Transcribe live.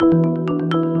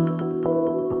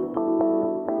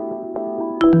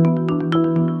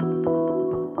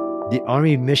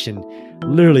Army mission,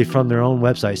 literally from their own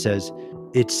website, says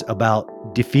it's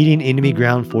about defeating enemy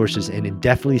ground forces and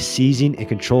indefinitely seizing and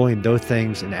controlling those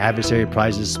things an adversary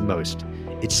prizes most: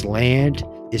 its land,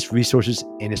 its resources,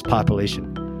 and its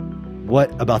population. What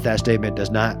about that statement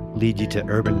does not lead you to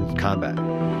urban combat?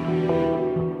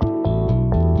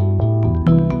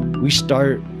 We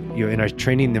start, in our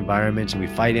training environments, and we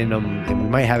fight in them, and we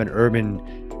might have an urban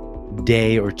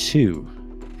day or two.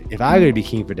 If I were to be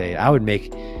King for Day, I would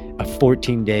make a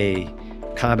 14-day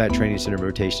combat training center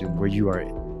rotation where you are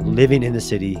living in the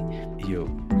city,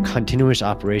 continuous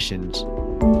operations.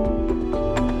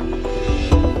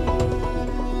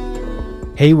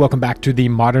 Hey, welcome back to the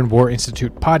Modern War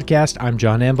Institute podcast. I'm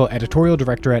John Amble, editorial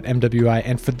director at MWI,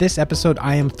 and for this episode,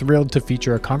 I am thrilled to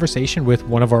feature a conversation with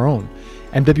one of our own,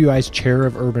 MWI's Chair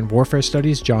of Urban Warfare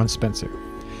Studies, John Spencer.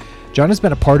 John has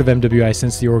been a part of MWI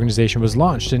since the organization was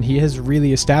launched, and he has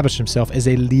really established himself as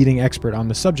a leading expert on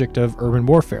the subject of urban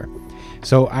warfare.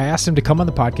 So I asked him to come on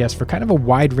the podcast for kind of a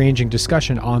wide-ranging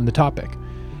discussion on the topic.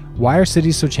 Why are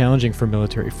cities so challenging for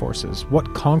military forces?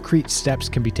 What concrete steps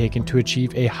can be taken to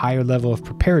achieve a higher level of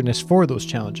preparedness for those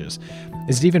challenges?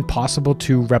 Is it even possible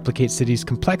to replicate cities'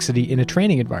 complexity in a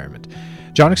training environment?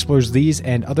 John explores these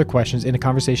and other questions in a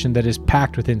conversation that is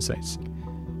packed with insights.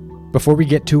 Before we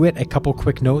get to it, a couple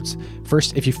quick notes.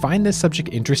 First, if you find this subject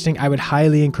interesting, I would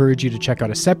highly encourage you to check out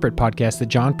a separate podcast that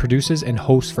John produces and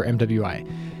hosts for MWI.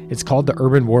 It's called the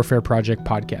Urban Warfare Project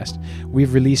Podcast.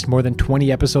 We've released more than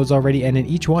 20 episodes already, and in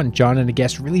each one, John and a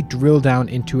guest really drill down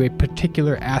into a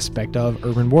particular aspect of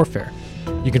urban warfare.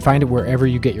 You can find it wherever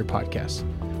you get your podcasts.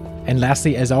 And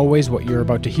lastly, as always, what you're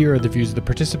about to hear are the views of the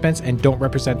participants and don't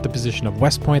represent the position of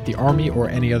West Point, the Army, or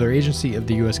any other agency of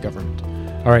the U.S. government.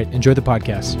 All right, enjoy the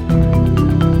podcast.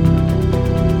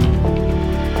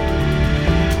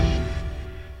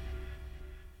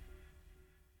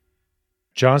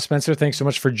 John Spencer, thanks so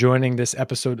much for joining this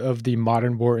episode of the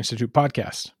Modern War Institute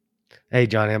podcast. Hey,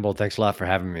 John Amble, thanks a lot for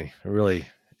having me.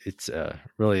 It's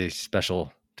really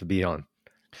special to be on.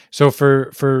 So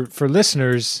for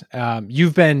listeners,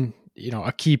 you've been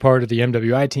a key part of the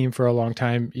MWI team for a long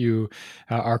time. You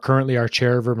are currently our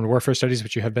chair of urban warfare studies,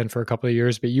 which you have been for a couple of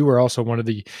years, but you were also one of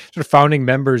the sort of founding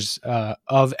members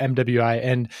of MWI.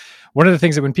 And one of the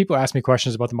things that when people ask me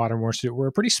questions about the Modern War Institute, we're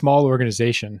a pretty small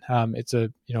organization. It's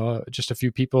just a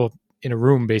few people in a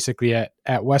room basically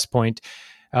at West Point.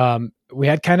 We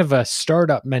had kind of a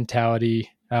startup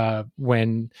mentality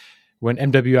when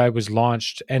MWI was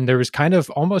launched, and there was kind of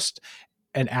almost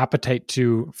an appetite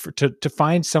to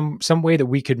find some way that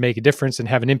we could make a difference and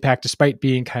have an impact despite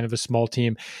being kind of a small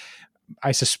team.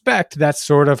 I suspect that's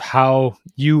sort of how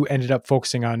you ended up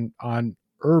focusing on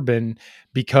urban,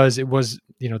 because it was,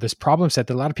 this problem set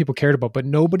that a lot of people cared about, but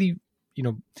nobody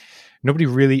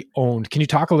really owned. Can you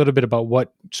talk a little bit about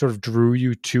what sort of drew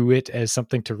you to it as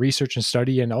something to research and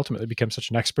study and ultimately become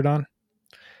such an expert on?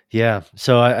 Yeah.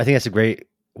 So I think that's a great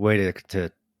way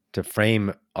to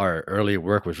frame our early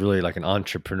work. Was really like an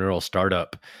entrepreneurial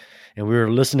startup, and we were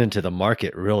listening to the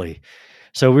market really.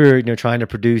 So we were, trying to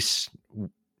produce,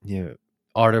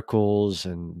 articles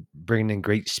and bringing in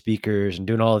great speakers and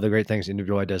doing all of the great things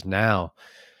MWI does now.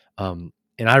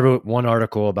 And I wrote one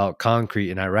article about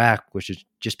concrete in Iraq, which is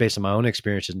just based on my own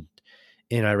experience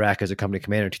in Iraq as a company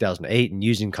commander in 2008 and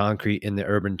using concrete in the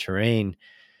urban terrain,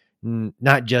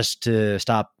 not just to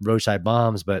stop roadside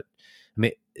bombs, but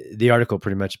the article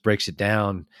pretty much breaks it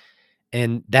down.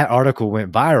 And that article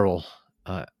went viral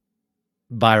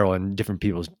in different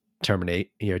people's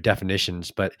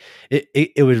definitions, but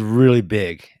it was really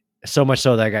big. So much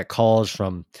so that I got calls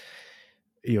from,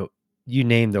 you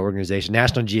name the organization,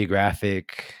 National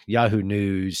Geographic, Yahoo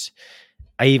News.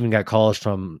 I even got calls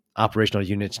from operational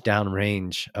units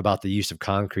downrange about the use of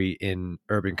concrete in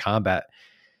urban combat.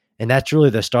 And that's really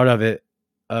the start of it.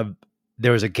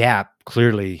 There was a gap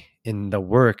clearly in the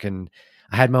work. And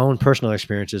I had my own personal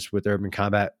experiences with urban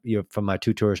combat, from my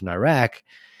 2 tours in Iraq.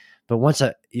 But once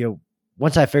I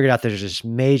figured out there's this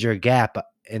major gap,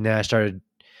 and then I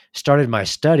started my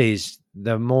studies,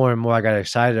 the more and more I got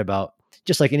excited about,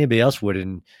 just like anybody else would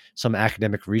in some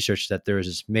academic research, that there is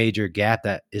this major gap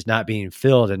that is not being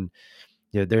filled. And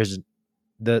there's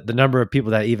the number of people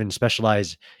that even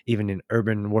specialize even in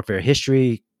urban warfare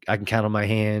history, I can count on my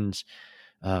hands.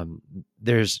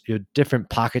 There's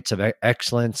different pockets of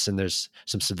excellence, and there's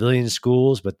some civilian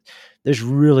schools, but there's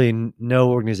really no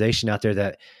organization out there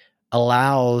that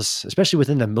allows, especially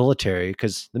within the military,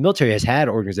 because the military has had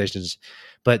organizations,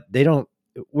 but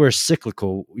we're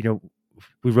cyclical.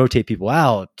 We rotate people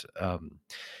out.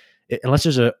 Unless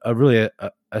there's a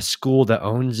school that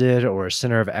owns it or a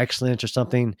center of excellence or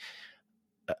something,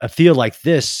 a field like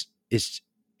this is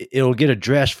it'll get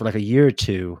addressed for like a year or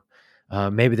two.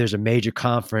 Maybe there's a major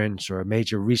conference or a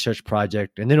major research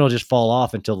project, and then it'll just fall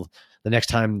off until the next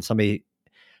time somebody.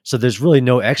 So there's really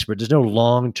no expert. There's no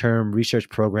long-term research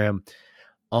program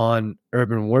on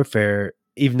urban warfare,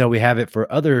 even though we have it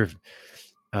for other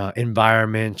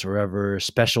environments or ever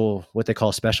special, what they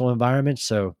call special environments.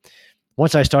 So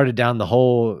once I started down the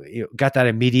hole, got that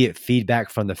immediate feedback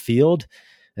from the field,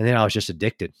 and then I was just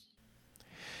addicted.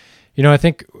 I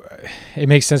think it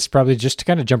makes sense probably just to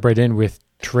kind of jump right in with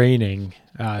training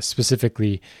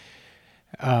specifically.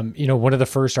 One of the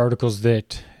first articles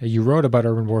that you wrote about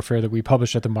urban warfare that we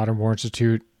published at the Modern War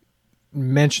Institute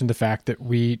mentioned the fact that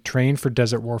we train for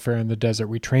desert warfare in the desert.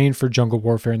 We train for jungle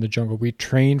warfare in the jungle. We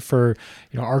train for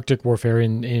Arctic warfare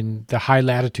in the high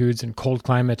latitudes and cold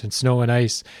climate and snow and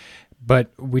ice.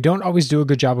 But we don't always do a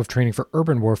good job of training for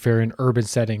urban warfare in urban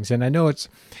settings. And I know it's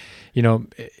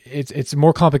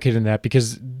more complicated than that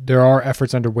because there are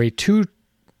efforts underway to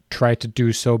try to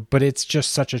do so, but it's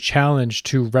just such a challenge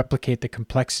to replicate the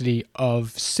complexity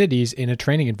of cities in a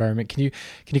training environment. Can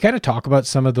you kind of talk about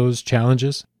some of those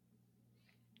challenges?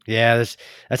 Yeah,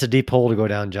 that's a deep hole to go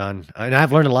down, John. And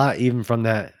I've learned a lot even from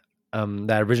that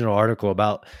original article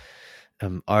about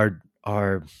our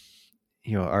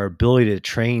ability to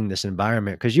train this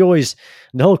environment. Because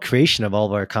the whole creation of all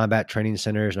of our combat training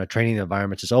centers and our training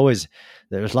environments is always,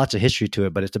 there's lots of history to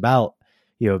it, but it's about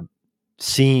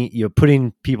seeing,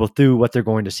 putting people through what they're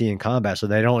going to see in combat so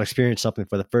they don't experience something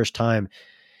for the first time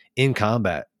in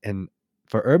combat. And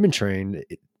for urban terrain,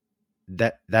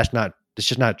 it's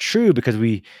just not true, because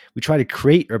we try to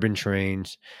create urban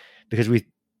terrains because we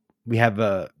have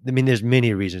there's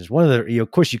many reasons. One of the,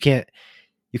 of course you can't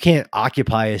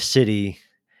occupy a city,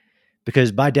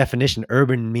 because by definition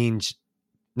urban means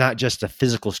not just the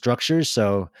physical structures.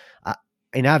 So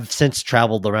I've since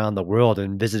traveled around the world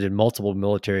and visited multiple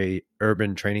military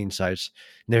urban training sites.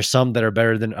 And there's some that are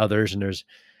better than others, and there's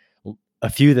a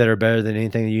few that are better than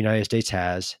anything the United States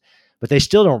has, but they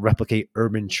still don't replicate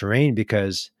urban terrain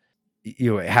because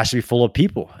it has to be full of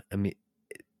people. I mean,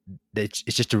 it's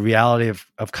just a reality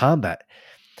of combat.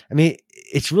 I mean,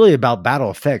 it's really about battle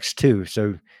effects too.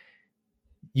 So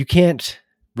you can't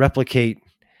replicate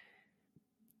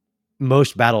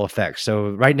most battle effects.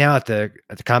 So right now at the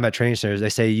combat training centers, they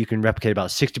say you can replicate about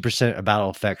 60% of battle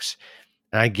effects.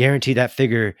 And I guarantee that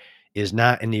figure is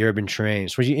not in the urban terrain.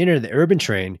 So when you enter the urban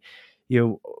terrain,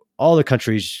 all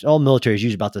militaries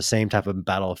use about the same type of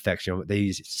battle effects. They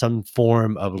use some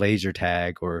form of laser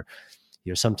tag or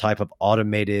some type of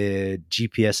automated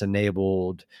GPS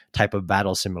enabled type of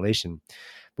battle simulation.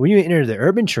 But when you enter the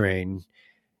urban terrain,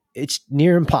 it's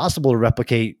near impossible to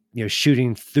replicate,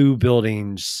 shooting through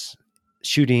buildings,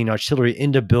 shooting artillery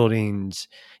into buildings,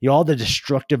 all the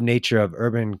destructive nature of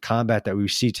urban combat that we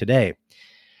see today.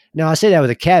 Now, I say that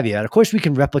with a caveat. Of course, we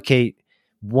can replicate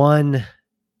one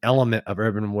element of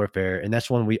urban warfare, and that's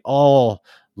one we all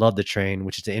love to train,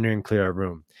 which is to enter and clear a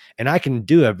room. And I can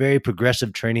do a very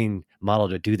progressive training model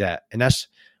to do that. And that's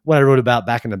what I wrote about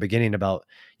back in the beginning about,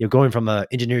 going from a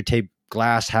engineered tape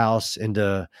glass house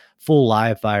into full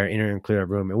live fire, enter and clear a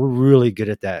room. And we're really good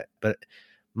at that. But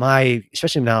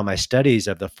especially now my studies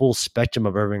of the full spectrum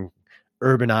of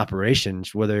urban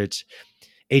operations, whether it's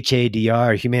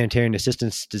HADR, humanitarian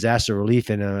assistance, disaster relief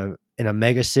in a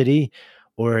mega city,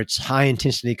 or it's high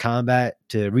intensity combat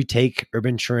to retake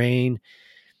urban terrain,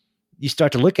 you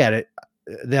start to look at it,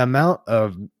 the amount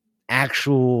of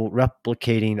actual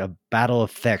replicating of battle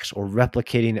effects or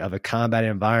replicating of a combat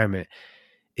environment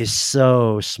is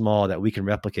so small that we can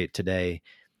replicate today.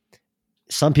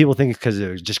 Some people think it's because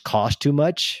it just costs too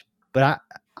much, but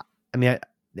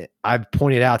I've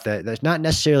pointed out that that's not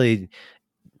necessarily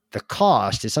the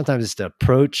cost. Sometimes the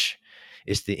approach,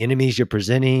 it's the enemies you're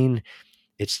presenting,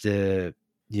 it's the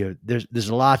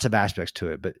there's lots of aspects to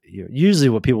it. But usually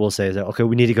what people will say is that, okay,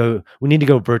 we need to go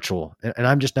virtual, and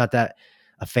I'm just not that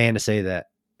a fan to say that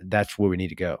that's where we need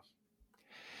to go.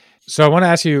 So I want to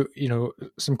ask you,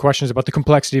 some questions about the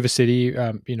complexity of a city,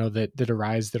 that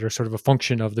arise, that are sort of a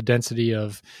function of the density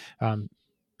of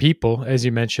people, as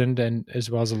you mentioned, and as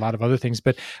well as a lot of other things.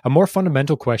 But a more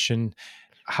fundamental question: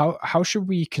 how should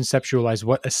we conceptualize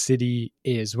what a city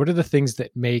is? What are the things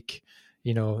that make,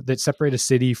 that separate a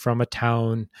city from a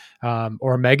town,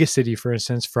 or a mega city, for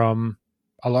instance, from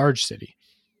a large city?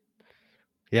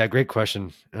 Yeah, great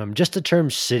question. Just the term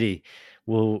city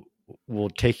will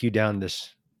take you down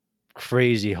this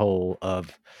crazy hole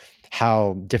of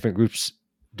how different groups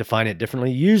define it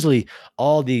differently. Usually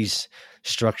all these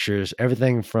structures,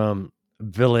 everything from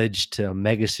village to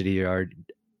megacity, are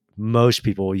most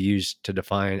people use to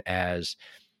define as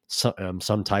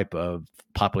some type of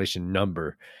population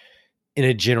number. in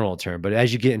a general term. But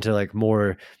as you get into like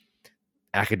more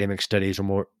academic studies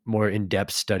or more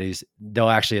in-depth studies, they'll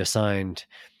actually assign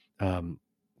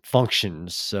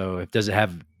functions. So if does it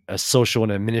have a social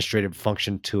and administrative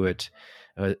function to it,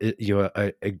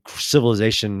 a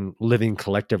civilization living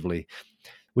collectively,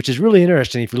 which is really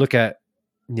interesting. If you look at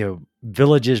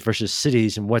villages versus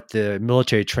cities and what the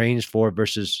military trains for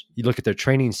versus you look at their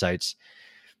training sites.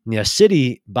 A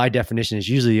city by definition is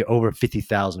usually over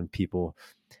 50,000 people.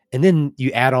 And then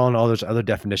you add on all those other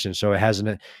definitions. So it has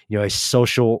a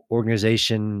social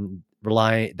organization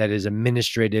that is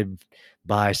administrated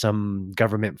by some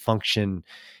government function.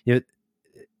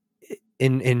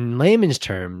 In layman's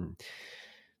term,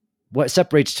 what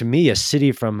separates to me a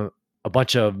city from a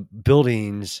bunch of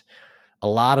buildings, a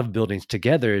lot of buildings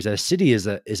together, is that a city is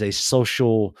a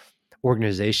social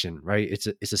organization, right?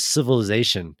 It's a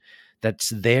civilization that's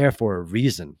there for a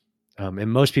reason.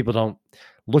 And most people don't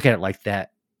look at it like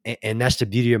that. And that's the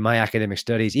beauty of my academic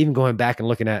studies, even going back and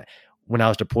looking at when I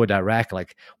was deployed to Iraq,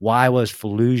 like why was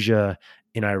Fallujah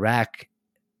in Iraq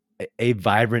a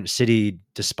vibrant city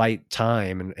despite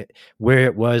time, and where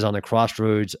it was on the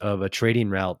crossroads of a trading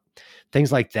route,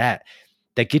 things like that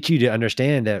get you to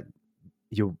understand that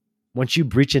once you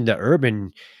breach into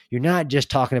urban, you're not just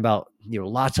talking about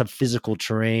lots of physical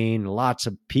terrain, lots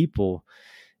of people,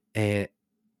 and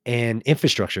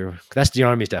infrastructure. That's the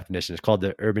Army's definition. It's called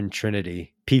the urban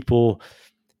trinity: people,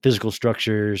 physical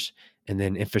structures, and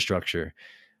then infrastructure.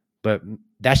 But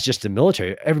that's just the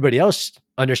military. Everybody else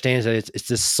understands that it's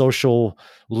this social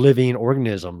living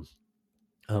organism.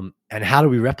 And how do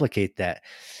we replicate that?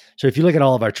 So if you look at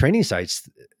all of our training sites,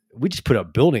 we just put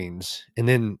up buildings. And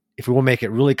then if we want to make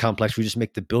it really complex, we just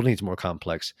make the buildings more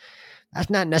complex. That's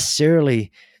not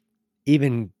necessarily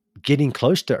even getting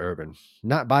close to urban,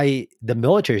 not by the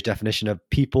military's definition of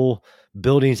people,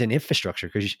 buildings, and infrastructure.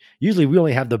 Because usually we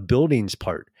only have the buildings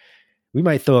part. We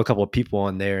might throw a couple of people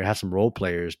on there and have some role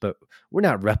players, but we're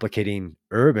not replicating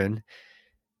urban.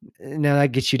 Now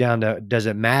that gets you down to, does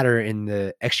it matter in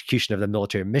the execution of the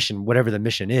military mission, whatever the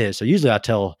mission is? So usually I'll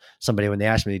tell somebody when they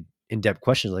ask me in-depth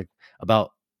questions like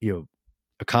about,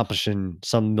 accomplishing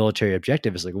some military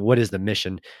objective, is like, what is the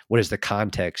mission? What is the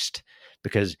context?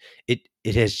 Because it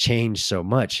has changed so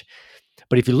much.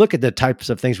 But if you look at the types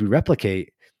of things we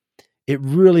replicate, it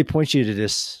really points you to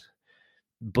this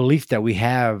belief that we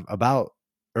have about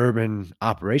urban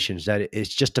operations, that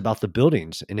it's just about the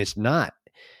buildings, and it's not.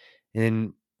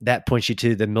 And that points you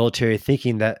to the military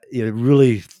thinking that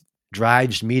really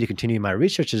drives me to continue my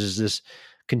research, is this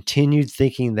continued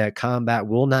thinking that combat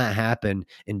will not happen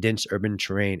in dense urban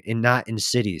terrain and not in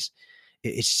cities.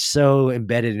 It's so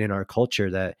embedded in our culture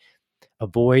that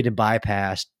avoid and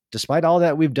bypass, despite all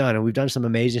that we've done, and we've done some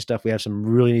amazing stuff. We have some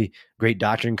really great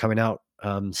doctrine coming out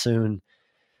soon,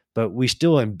 but we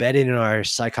still embedded in our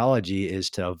psychology is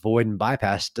to avoid and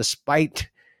bypass, despite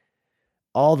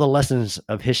all the lessons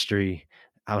of history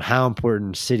on how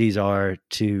important cities are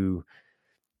to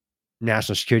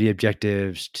national security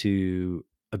objectives, to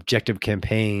objective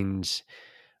campaigns.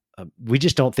 We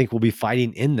just don't think we'll be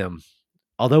fighting in them,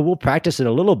 although we'll practice it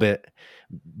a little bit,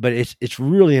 but it's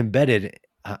really embedded.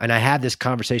 And I have this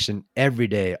conversation every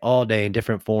day, all day, in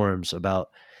different forums about,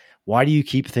 why do you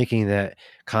keep thinking that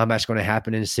combat's going to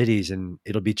happen in cities and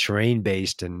it'll be terrain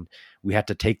based and we have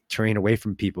to take terrain away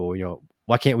from people?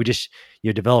 Why can't we just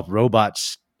develop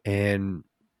robots and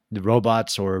the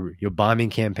robots, or bombing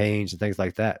campaigns and things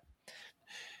like that?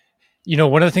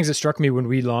 One of the things that struck me when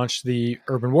we launched the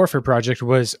Urban Warfare Project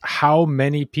was how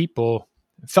many people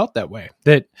felt that way.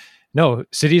 That no,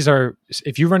 cities are,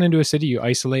 if you run into a city, you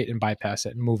isolate and bypass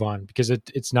it and move on, because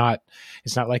it's not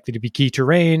likely to be key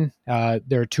terrain.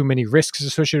 There are too many risks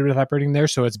associated with operating there.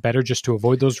 So it's better just to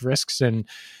avoid those risks and,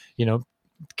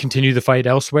 continue the fight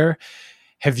elsewhere.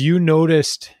 Have you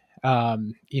noticed,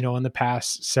 in the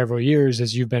past several years,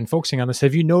 as you've been focusing on this,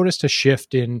 have you noticed a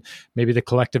shift in maybe the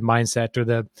collective mindset or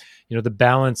the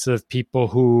balance of people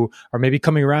who are maybe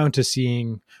coming around to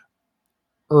seeing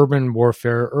urban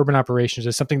warfare, urban operations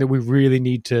as something that we really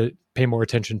need to pay more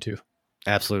attention to?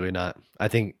 Absolutely not. I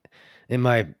think in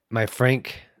my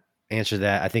frank answer to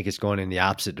that, I think it's going in the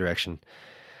opposite direction.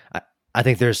 I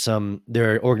think there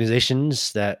are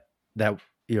organizations that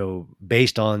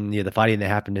based on the fighting that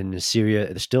happened in Syria,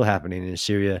 it's still happening in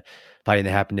Syria, fighting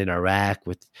that happened in Iraq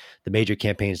with the major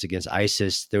campaigns against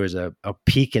ISIS. There was a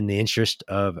peak in the interest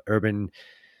of urban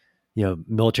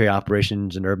military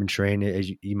operations and urban terrain,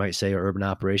 as you might say, or urban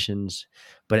operations.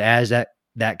 But as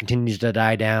that continues to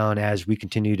die down, as we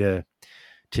continue to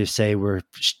say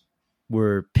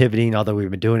we're pivoting, although we've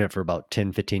been doing it for about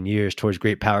 10, 15 years, towards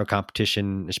great power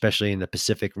competition, especially in the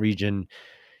Pacific region,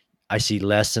 I see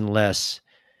less and less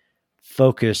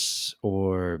focus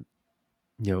or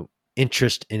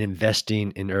interest in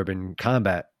investing in urban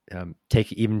combat. Take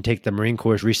the Marine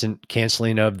Corps' recent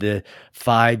canceling of the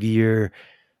 5-year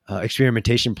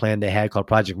experimentation plan they had called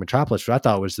Project Metropolis, which I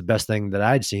thought was the best thing that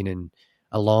I'd seen in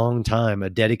a long time, a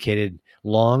dedicated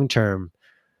long-term,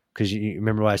 because you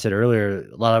remember what I said earlier,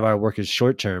 a lot of our work is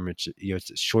short-term.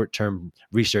 It's short-term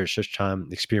research, short-term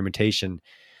experimentation.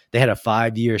 They had a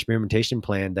 5-year experimentation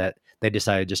plan that they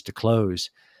decided just to close.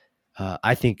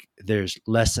 I think there's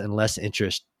less and less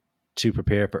interest to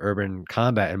prepare for urban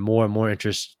combat and more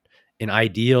interest in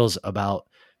ideals about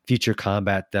future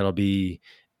combat that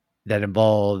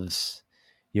involves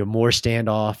more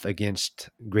standoff against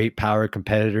great power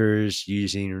competitors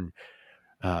using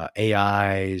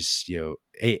AIs,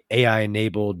 AI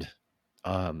enabled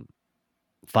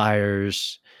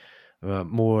fires,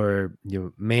 more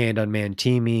manned unmanned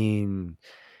teaming.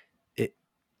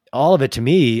 All of it, to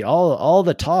me, all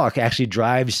the talk actually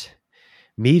drives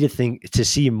me to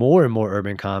see more and more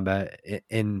urban combat.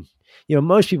 And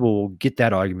most people will get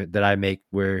that argument that I make,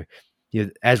 where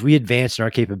as we advance in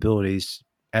our capabilities,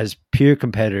 as peer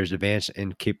competitors advance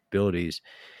in capabilities,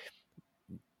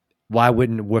 why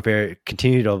wouldn't warfare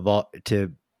continue to evolve,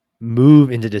 to move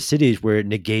into the cities where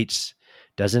it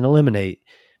doesn't eliminate,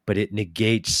 but it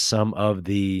negates some of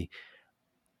the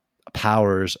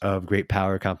powers of great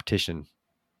power competition?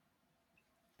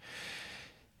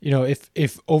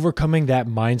 If overcoming that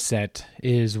mindset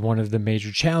is one of the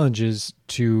major challenges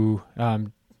to,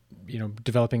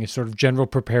 developing a sort of general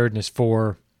preparedness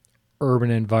for urban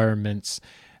environments,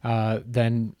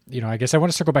 then, I guess I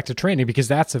want to circle back to training, because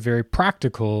that's a very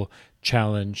practical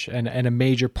challenge and a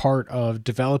major part of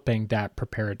developing that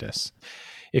preparedness.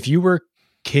 If you were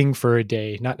king for a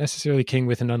day, not necessarily king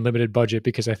with an unlimited budget,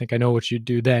 because I think I know what you'd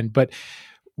do then, but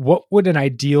what would an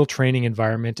ideal training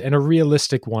environment, and a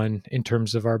realistic one in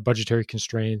terms of our budgetary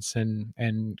constraints and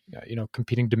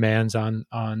competing demands on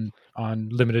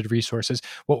limited resources,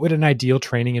 what would an ideal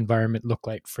training environment look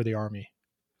like for the Army?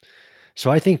 So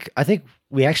I think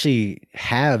we actually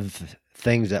have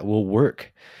things that will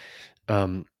work.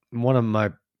 One of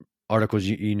my articles,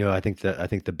 I think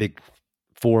the big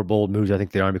 4 bold moves I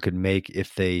think the Army could make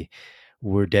if they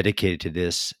were dedicated to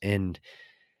this. And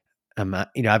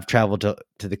I've traveled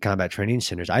to the combat training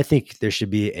centers. I think there should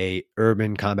be a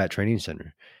urban combat training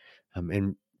center.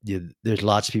 And there's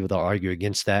lots of people that argue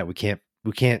against that. We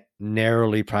can't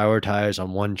narrowly prioritize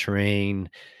on one terrain.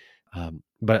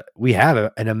 But we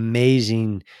have an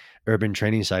amazing urban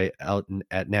training site out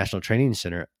at National Training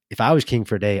Center. If I was king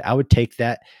for a day, I would take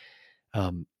that,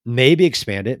 maybe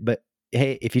expand it. But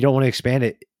hey, if you don't want to expand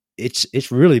it,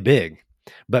 it's really big.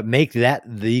 But make that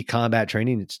the combat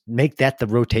training. Make that the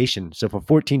rotation. So for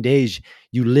 14 days,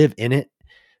 you live in it.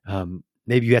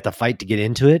 Maybe you have to fight to get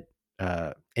into it.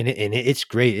 And it's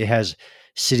great. It has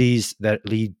cities that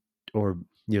lead, or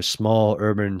small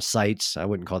urban sites, I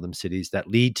wouldn't call them cities, that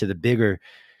lead to the bigger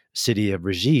city of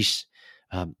Rajesh.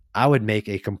 I would make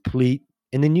a complete,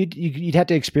 and then you'd have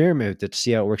to experiment with it to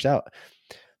see how it works out.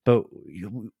 But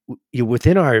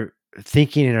within our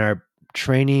thinking and our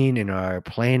training and our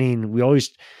planning, we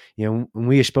always, when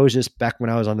we exposed this back when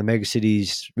I was on the Mega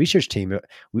Cities research team,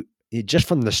 just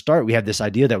from the start, we had this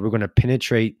idea that we're going to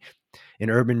penetrate an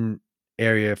urban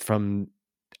area from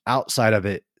outside of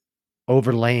it,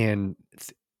 over land,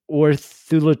 or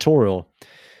through littoral,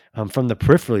 from the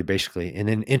periphery, basically, and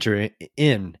then enter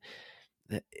in.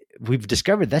 We've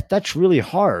discovered that that's really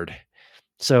hard.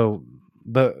 So,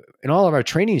 but in all of our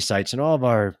training sites and all of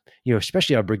our,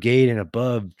 especially our brigade and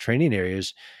above training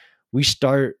areas, we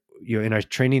start, in our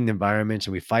training environments,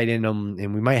 and we fight in them,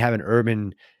 and we might have an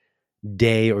urban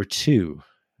day or two.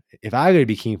 If I were to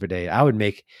be king for a day, I would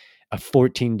make a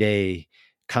 14-day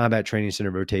combat training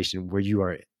center rotation where you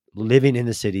are living in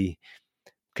the city,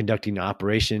 conducting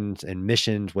operations and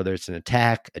missions, whether it's an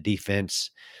attack, a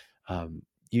defense,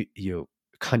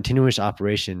 continuous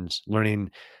operations,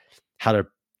 learning how to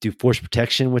do force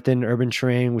protection within urban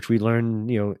terrain, which we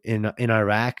learned, in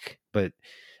Iraq. But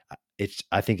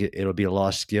I think it'll be a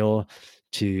lost skill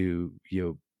to,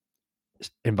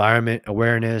 environment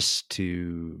awareness,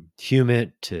 to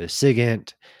HUMINT, to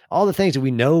SIGINT, all the things that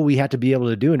we know we have to be able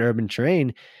to do in urban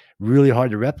terrain, really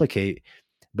hard to replicate.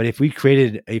 But if we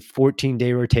created a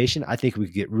 14-day rotation, I think we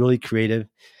could get really creative.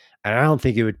 And I don't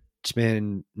think it would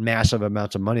spend massive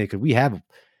amounts of money, because we have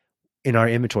in our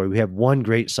inventory, we have one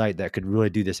great site that could really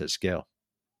do this at scale.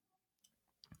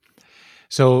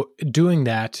 So doing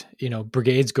that,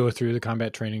 brigades go through the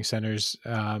combat training centers.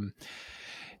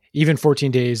 even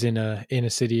 14 days in a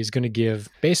city is going to give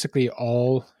basically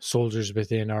all soldiers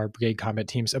within our brigade combat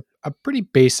teams a pretty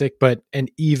basic but an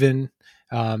even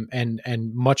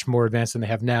and much more advanced than they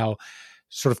have now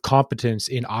sort of competence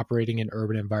in operating in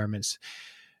urban environments.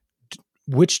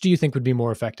 Which do you think would be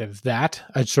more effective? That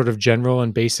a sort of general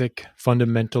and basic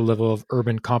fundamental level of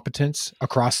urban competence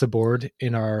across the board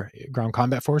in our ground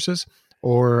combat forces,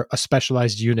 or a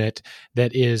specialized unit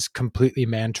that is completely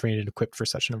man trained and equipped for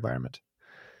such an environment?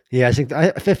 Yeah, I think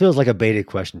it feels like a baited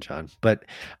question, John, but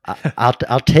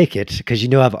I'll take it because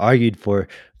I've argued for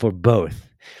both.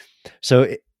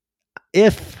 So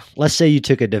if let's say you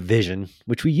took a division,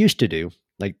 which we used to do,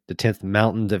 like the 10th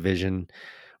Mountain Division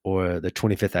or the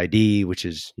 25th ID, which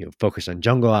is focused on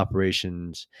jungle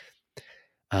operations,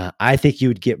 I think you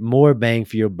would get more bang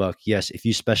for your buck. Yes, if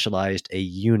you specialized a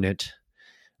unit,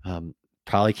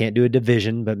 probably can't do a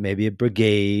division, but maybe a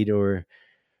brigade or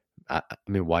I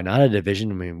mean, why not a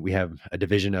division? I mean, we have a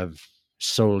division of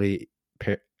solely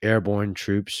airborne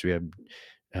troops. We have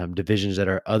divisions that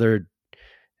are either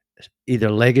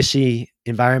legacy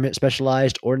environment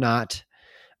specialized or not.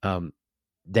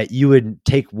 That you would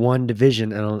take one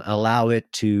division and allow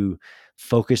it to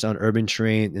focus on urban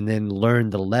terrain and then learn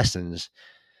the lessons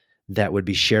that would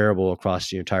be shareable across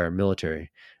the entire military.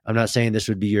 I'm not saying this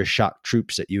would be your shock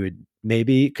troops that you would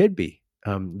maybe it could be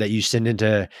that you send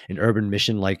into an urban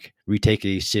mission like retake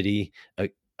a city,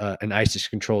 an ISIS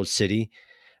controlled city.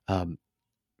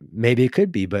 Maybe it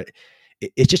could be, but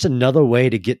it's just another way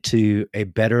to get to a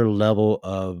better level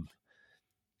of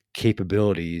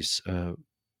capabilities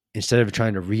instead of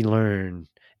trying to relearn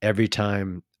every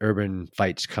time urban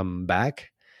fights come back.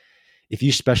 If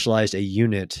you specialized a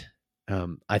unit,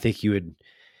 I think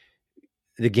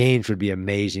the gains would be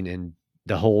amazing in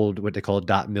the whole what they call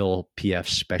dot mil PF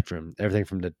spectrum. Everything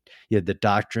from the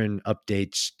doctrine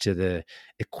updates to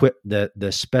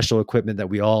the special equipment that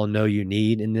we all know you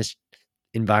need in this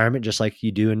environment, just like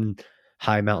you do in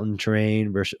high mountain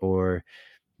terrain or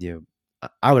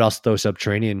I would also throw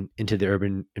subterranean into the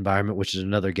urban environment, which is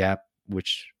another gap,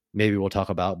 which maybe we'll talk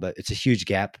about, but it's a huge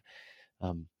gap.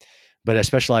 But a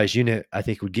specialized unit, I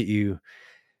think, would get you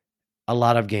a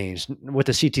lot of gains. What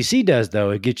the CTC does,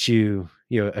 though, it gets you,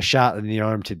 a shot in the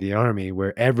arm to the Army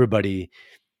where everybody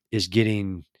is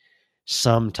getting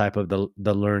some type of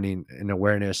the learning and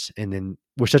awareness. And then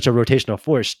we're such a rotational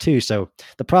force too. So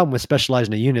the problem with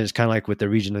specializing a unit is kind of like with the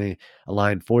regionally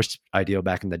aligned force ideal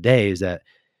back in the day is that,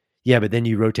 yeah, but then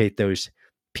you rotate those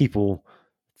people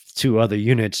to other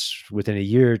units within a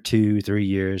year, 2, 3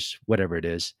 years, whatever it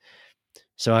is.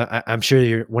 So I'm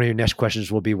sure one of your next questions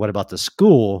will be, what about the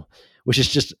school, which is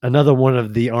just another one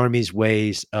of the Army's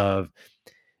ways of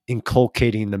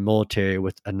inculcating the military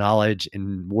with a knowledge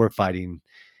in warfighting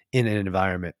in an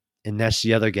environment. And that's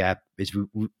the other gap is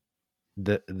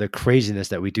the craziness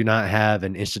that we do not have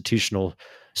an institutional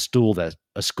school that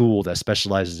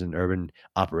specializes in urban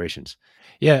operations.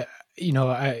 Yeah,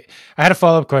 I had a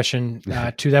follow-up question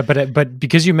to that, but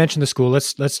because you mentioned the school,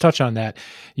 let's touch on that.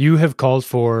 You have called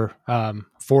for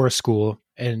a school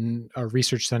and a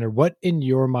research center. What in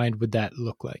your mind would that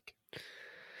look like?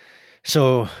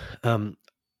 So, kind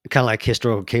of like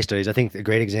historical case studies, I think a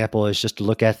great example is just to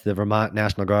look at the Vermont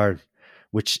National Guard,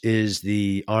 which is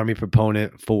the Army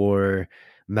proponent for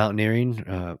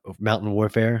mountaineering, mountain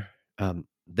warfare.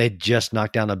 They just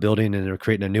knocked down a building and they're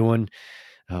creating a new one.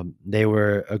 They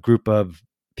were a group of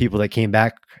people that came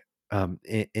back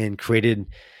and created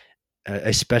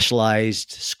a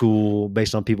specialized school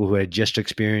based on people who had just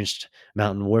experienced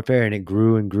mountain warfare, and it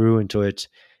grew and grew until it's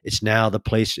now the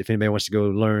place. If anybody wants to go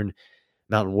learn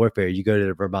mountain warfare, you go to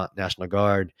the Vermont National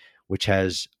Guard, which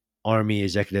has Army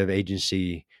Executive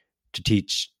Agency to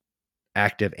teach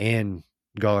active and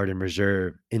guard and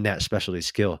reserve in that specialty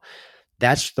skill.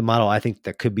 That's the model I think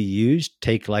that could be used.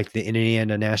 Take like the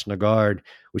Indiana National Guard,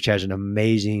 which has an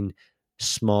amazing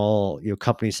small,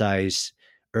 company size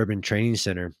urban training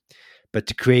center, but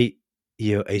to create,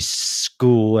 a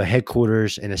school, a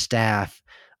headquarters, and a staff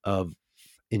of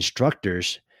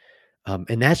instructors.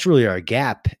 And that's really our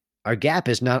gap. Our gap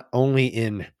is not only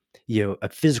in, a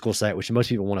physical site, which most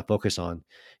people want to focus on,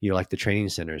 like the training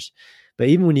centers, but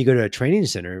even when you go to a training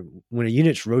center, when a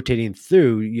unit's rotating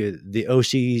through, the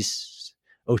OCs,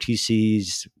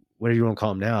 OTCs, whatever you want to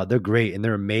call them now, they're great and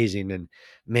they're amazing. And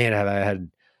man, have I had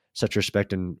such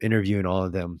respect in interviewing all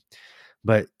of them.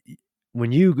 But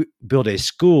when you build a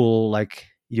school like,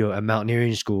 a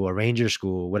mountaineering school, a ranger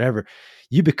school, whatever,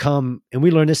 you become, and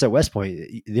we learned this at West Point.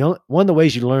 One of the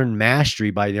ways you learn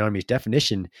mastery by the Army's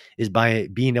definition is by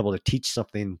being able to teach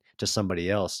something to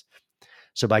somebody else.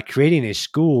 So by creating a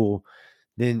school,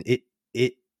 then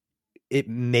it it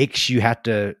makes you have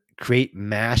to create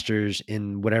masters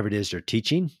in whatever it is they're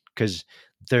teaching, because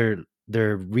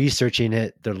they're researching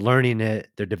it, they're learning it,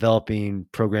 they're developing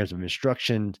programs of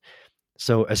instruction.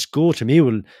 So a school to me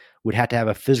would have to have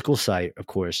a physical site, of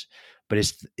course, but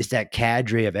it's that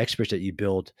cadre of experts that you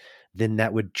build, then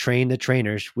that would train the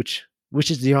trainers, which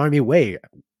is the Army way,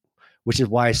 which is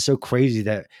why it's so crazy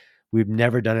that we've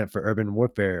never done it for urban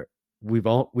warfare. We've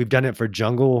done it for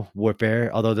jungle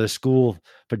warfare, although the school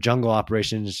for jungle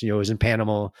operations, was in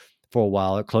Panama for a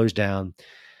while. It closed down,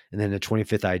 and then the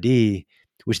 25th ID,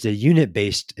 which is a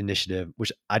unit-based initiative,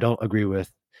 which I don't agree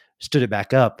with, stood it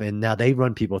back up, and now they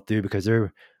run people through because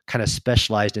they're kind of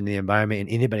specialized in the environment, and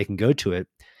anybody can go to it.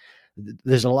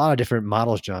 There's a lot of different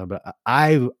models, John, but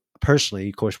I personally,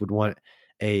 of course, would want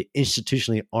a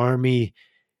institutionally Army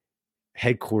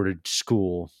headquartered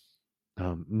school,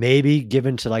 maybe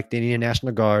given to like the Indian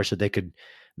National Guard, so they could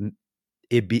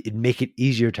it'd make it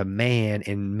easier to man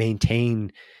and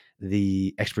maintain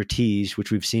the expertise,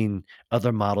 which we've seen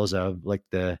other models of, like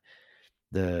the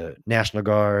National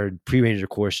Guard pre-ranger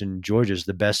course in Georgia is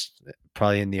the best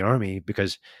probably in the Army,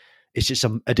 because it's just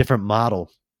a different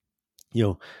model.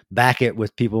 Back it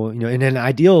with people, and in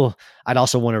ideal, I'd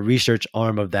also want a research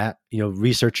arm of that,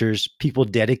 researchers, people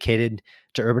dedicated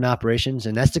to urban operations.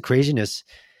 And that's the craziness,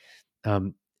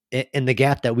 and the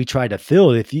gap that we try to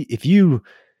fill. If you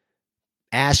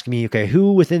ask me, okay,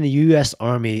 who within the U.S.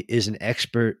 Army is an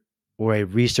expert or a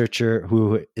researcher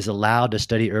who is allowed to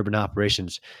study urban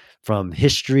operations from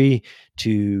history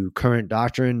to current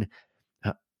doctrine,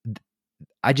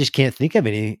 I just can't think of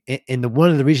any. And one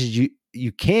of the reasons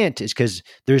you can't is because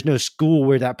there's no school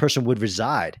where that person would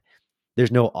reside.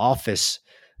 There's no office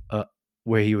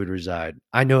where he would reside.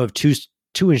 I know of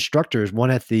two instructors,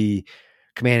 one at the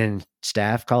Command and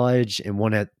Staff College and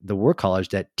one at the War College,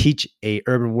 that teach a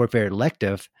urban warfare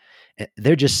elective.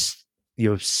 They're just,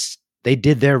 they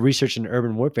did their research in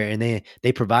urban warfare, and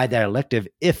they provide that elective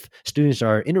if students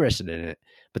are interested in it,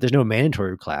 but there's no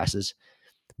mandatory classes.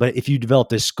 But if you develop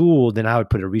this school, then I would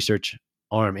put a research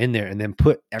arm in there and then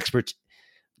put experts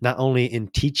not only in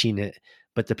teaching it,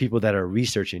 but the people that are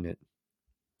researching it.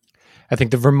 I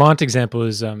think the Vermont example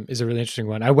is a really interesting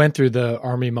one. I went through the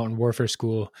Army Mountain Warfare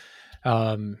School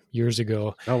years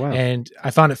ago. Oh, wow. And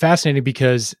I found it fascinating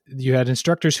because you had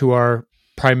instructors who are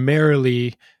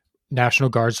primarily National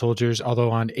Guard soldiers,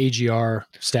 although on AGR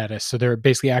status. So they're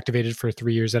basically activated for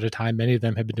 3 years at a time. Many of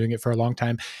them have been doing it for a long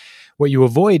time. What you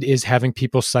avoid is having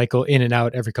people cycle in and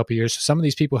out every couple of years. So some of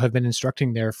these people have been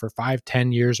instructing there for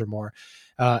 5-10 years or more.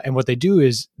 And what they do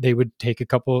is they would teach a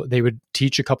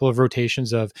couple of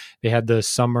rotations of, they had the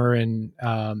summer and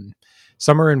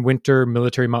winter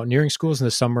military mountaineering schools and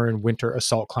the summer and winter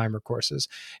assault climber courses.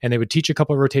 And they would teach a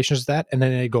couple of rotations of that, and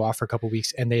then they'd go off for a couple of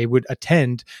weeks, and they would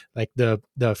attend like the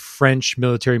French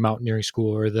military mountaineering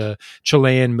school or the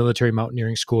Chilean military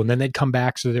mountaineering school. And then they'd come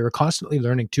back. So they were constantly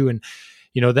learning too. And,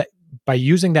 that by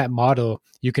using that model,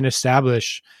 you can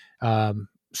establish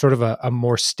sort of a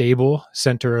more stable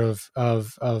center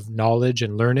of knowledge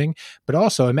and learning. But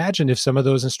also imagine if some of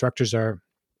those instructors are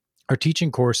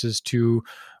teaching courses to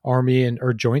Army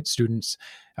or joint students,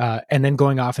 and then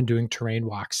going off and doing terrain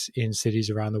walks in cities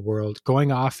around the world,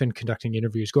 going off and conducting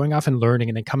interviews, going off and learning,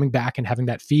 and then coming back and having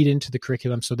that feed into the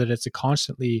curriculum so that it's a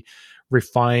constantly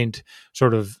refined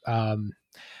sort of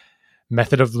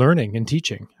method of learning and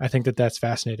teaching. I think that's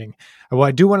fascinating. Well,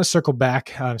 I do want to circle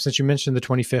back, since you mentioned the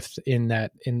 25th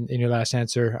in your last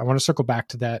answer. I want to circle back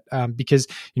to that because,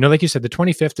 like you said, the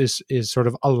 25th is sort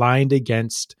of aligned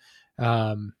against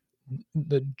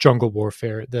the jungle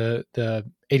warfare. The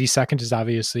 82nd is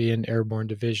obviously an airborne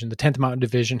division. The 10th Mountain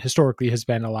Division historically has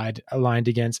been aligned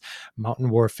against mountain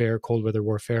warfare, cold weather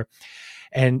warfare.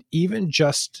 And even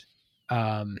just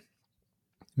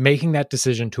making that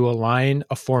decision to align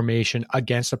a formation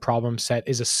against a problem set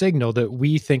is a signal that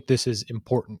we think this is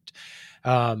important.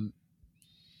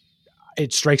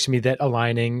 It strikes me that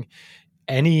aligning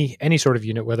any sort of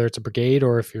unit, whether it's a brigade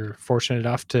or if you're fortunate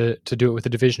enough to do it with a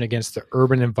division against the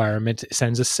urban environment,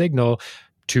 sends a signal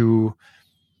to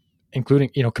including,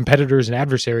 competitors and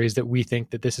adversaries that we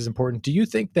think that this is important. Do you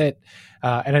think that,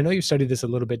 and I know you've studied this a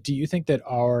little bit, do you think that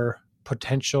our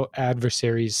potential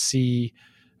adversaries see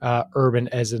urban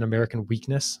as an American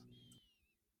weakness?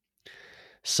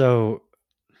 So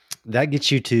that gets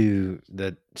you to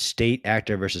the state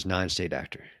actor versus non-state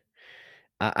actor.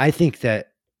 I think that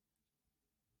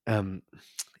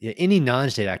any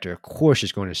non-state actor, of course,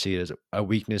 is going to see it as a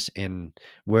weakness in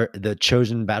where the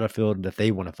chosen battlefield that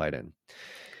they want to fight in.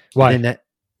 Why?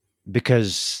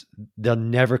 Because they'll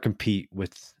never compete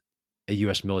with a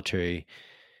U.S. military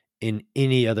in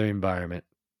any other environment.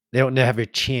 They don't have a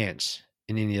chance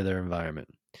in any other environment.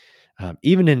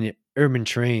 Even in the urban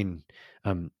terrain,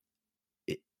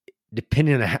 it,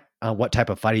 depending on what type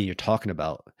of fighting you're talking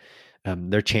about,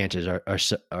 their chances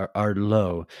are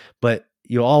low. But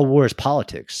all war is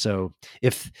politics. So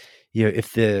if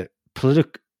the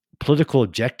political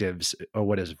objectives are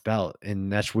what it's about,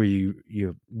 and that's where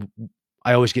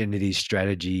I always get into these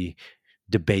strategy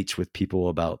debates with people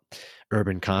about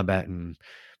urban combat and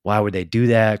why would they do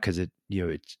that? Because it's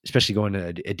especially going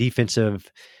to a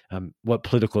defensive. What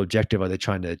political objective are they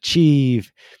trying to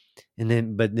achieve?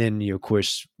 But then, of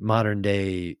course, modern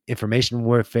day information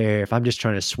warfare. If I'm just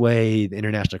trying to sway the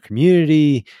international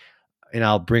community, and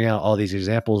I'll bring out all these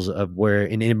examples of where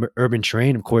in urban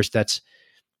terrain, of course, that's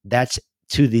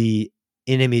to the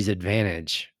enemy's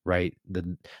advantage, right?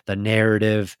 The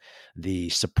narrative, the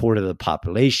support of the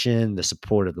population, the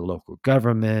support of the local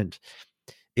government.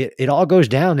 It all goes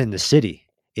down in the city.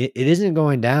 It isn't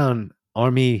going down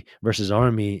army versus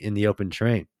army in the open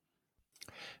terrain.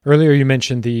 Earlier, you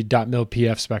mentioned the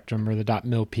 .mil-PF spectrum or the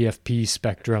 .mil-PFP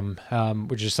spectrum,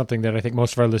 which is something that I think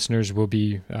most of our listeners will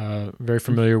be very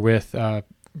familiar with.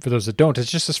 For those that don't,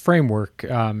 it's just this framework,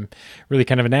 really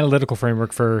kind of an analytical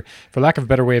framework for lack of a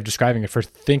better way of describing it, for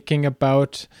thinking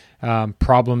about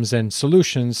problems and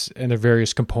solutions and their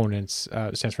various components.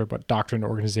 It stands for doctrine,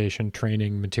 organization,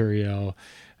 training, material,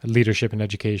 leadership and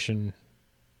education,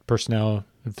 personnel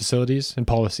and facilities, and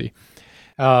policy.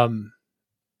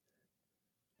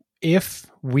 If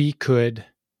we could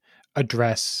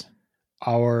address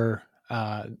our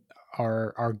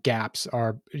gaps,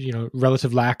 our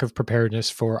relative lack of preparedness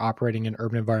for operating in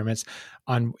urban environments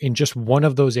in just one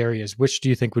of those areas, which do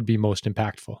you think would be most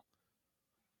impactful?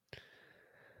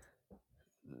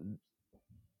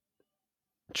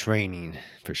 Training,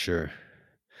 for sure.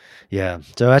 Yeah.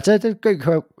 So that's a great,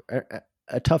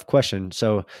 a tough question.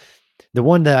 So the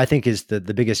one that I think is the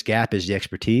biggest gap is the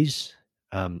expertise.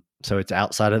 So it's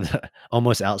outside of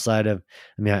almost outside of,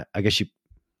 I guess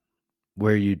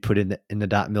where you'd put in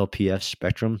the .mil-PF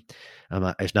spectrum.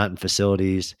 It's not in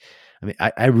facilities.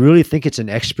 I really think it's an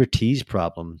expertise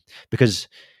problem because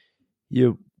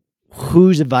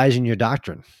who's advising your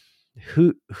doctrine?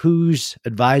 Who's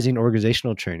advising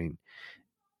organizational training?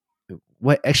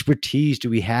 What expertise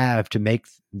do we have to make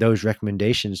those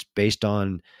recommendations based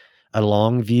on a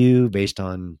long view, based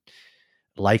on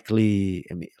likely,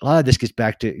 a lot of this gets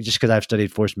back to just because I've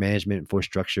studied force management and force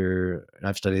structure, and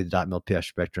I've studied the .mil-PF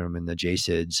spectrum and the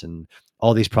JSIDs and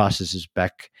all these processes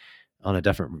back on a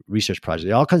different research project.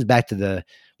 It all comes back to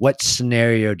what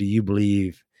scenario do you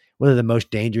believe, what are the most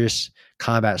dangerous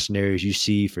combat scenarios you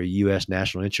see for U.S.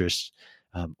 national interests,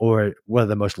 or what are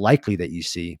the most likely that you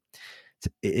see?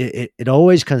 It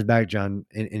always comes back, John,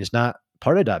 and it's not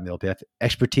part of .mil-PF,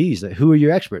 expertise. Who are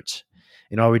your experts?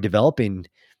 And are we developing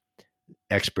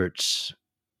experts?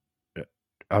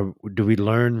 Do we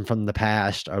learn from the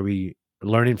past? Are we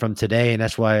learning from today? And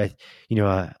that's why,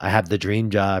 I have the dream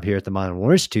job here at the Modern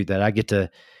War Institute that I get to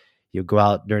go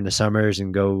out during the summers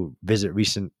and go visit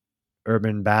recent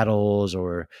urban battles,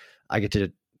 or I get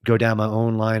to go down my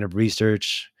own line of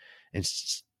research and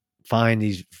find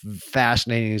these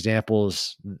fascinating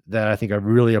examples that I think are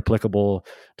really applicable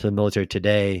to the military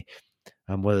today,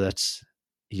 whether that's,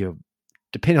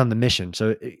 depending on the mission.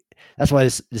 So that's why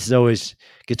this always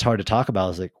gets hard to talk about.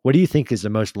 Is like, what do you think is the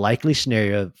most likely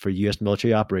scenario for U.S.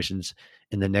 military operations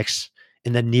in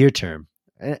the near term?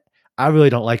 I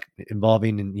really don't like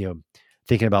involving in,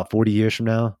 thinking about 40 years from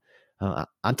now.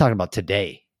 I'm talking about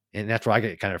today. And that's where I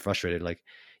get kind of frustrated. Like,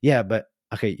 yeah, but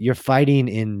okay, you're fighting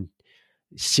in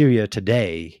Syria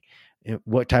today.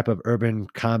 What type of urban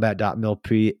combat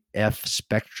 .mil-PF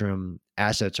spectrum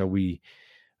assets are we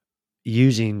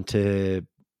using to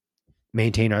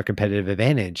maintain our competitive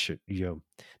advantage?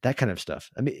 That kind of stuff.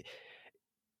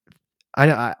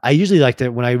 I usually like to,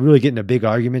 when I really get into big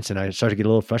arguments and I start to get a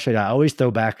little frustrated, I always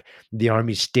throw back the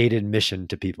Army's stated mission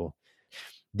to people.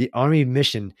 The Army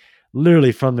mission,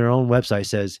 literally from their own website,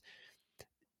 says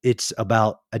it's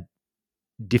about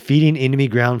defeating enemy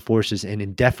ground forces and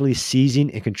indefinitely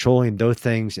seizing and controlling those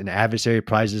things an adversary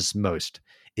prizes most: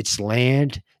 its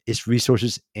land, its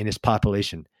resources, and its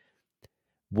population.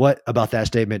 What about that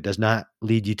statement does not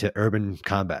lead you to urban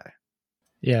combat?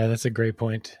 Yeah, that's a great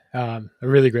point. A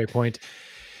really great point.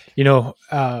 Kind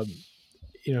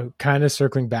of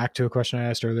circling back to a question I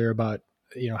asked earlier about,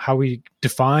 how we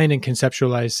define and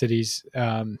conceptualize cities.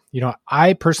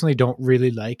 I personally don't really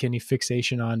like any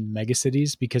fixation on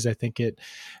megacities because I think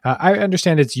I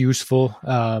understand it's useful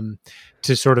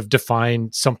to sort of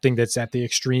define something that's at the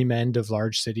extreme end of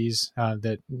large cities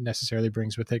that necessarily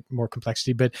brings with it more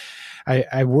complexity. But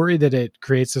I worry that it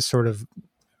creates a sort of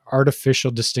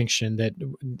artificial distinction that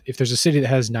if there's a city that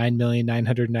has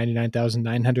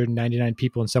 9,999,999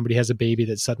 people and somebody has a baby,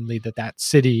 that suddenly that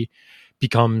city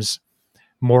becomes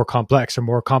more complex or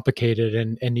more complicated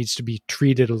and needs to be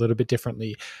treated a little bit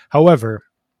differently. However,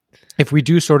 if we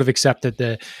do sort of accept that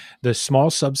the small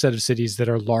subset of cities that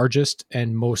are largest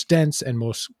and most dense and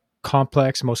most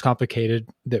complex, most complicated,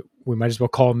 that we might as well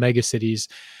call mega cities,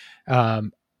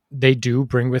 they do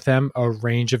bring with them a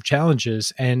range of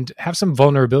challenges and have some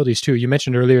vulnerabilities too. You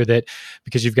mentioned earlier that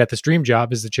because you've got this dream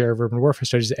job as the chair of urban warfare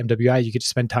studies at MWI, you get to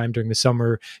spend time during the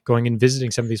summer going and visiting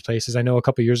some of these places. I know a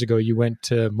couple of years ago you went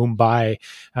to Mumbai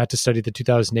to study the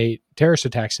 2008 terrorist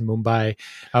attacks in Mumbai.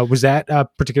 Was that a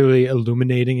particularly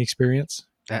illuminating experience?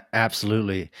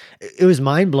 Absolutely. It was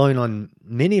mind blowing on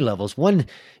many levels. One,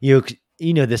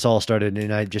 this all started,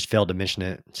 and I just failed to mention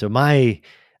it. So my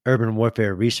urban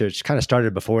warfare research kind of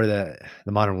started before the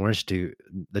Modern War Institute.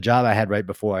 The job I had right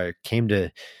before I came to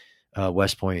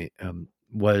West Point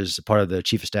was part of the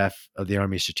Chief of Staff of the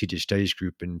Army Strategic Studies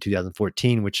Group in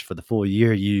 2014, which for the full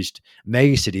year used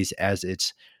megacities as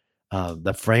its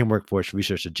the framework for its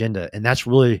research agenda. And that's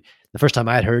really the first time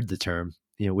I had heard the term,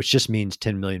 which just means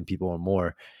 10 million people or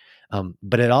more.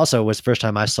 But it also was the first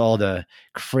time I saw the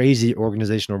crazy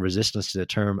organizational resistance to the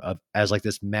term as like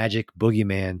this magic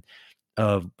boogeyman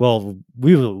of, well,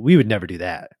 we would never do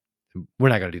that. We're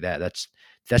not going to do that. That's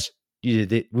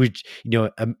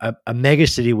a mega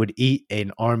city would eat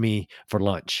an army for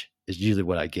lunch is usually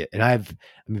what I get. And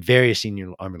various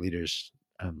senior army leaders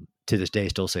to this day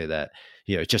still say that,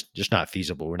 it's just not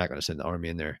feasible. We're not going to send the army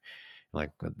in there.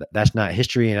 Like, that's not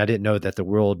history. And I didn't know that the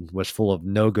world was full of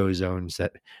no-go zones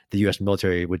that the U.S.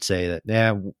 military would say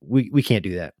that, we can't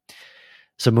do that.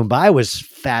 So Mumbai was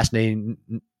fascinating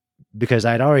because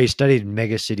I'd already studied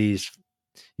mega cities,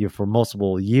 for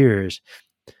multiple years.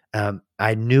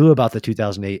 I knew about the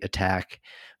 2008 attack,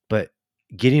 but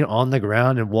getting on the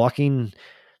ground and walking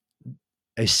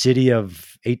a city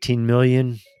of 18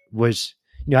 million was,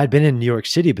 I'd been in New York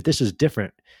City, but this was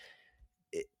different.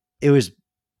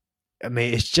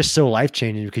 It's just so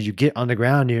life-changing because you get on the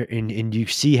ground and you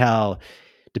see how,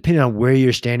 depending on where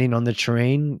you're standing on the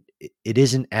terrain, it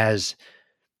isn't as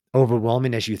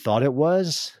overwhelming as you thought it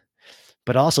was.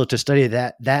 But also to study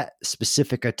that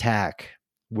specific attack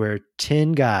where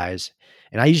 10 guys,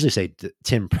 and I usually say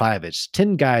 10 privates,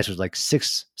 10 guys was like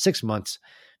six months,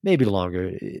 maybe longer,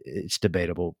 it's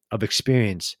debatable, of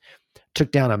experience,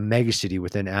 took down a megacity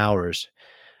within hours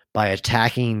by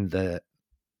attacking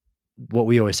what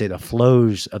we always say, the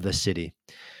flows of the city.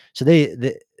 So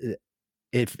if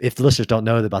the listeners don't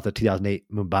know about the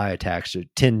 2008 Mumbai attacks,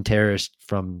 10 terrorists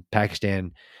from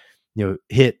Pakistan,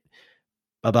 hit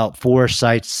about 4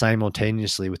 sites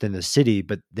simultaneously within the city,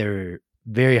 but they're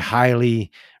very highly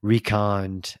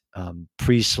reconned,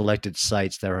 pre-selected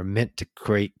sites that are meant to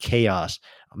create chaos,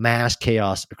 mass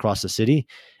chaos across the city,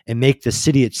 and make the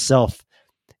city itself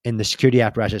and the security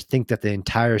apparatus think that the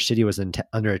entire city was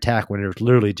under attack when it was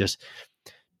literally just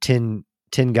 10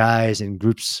 guys in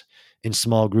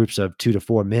small groups of 2 to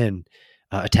 4 men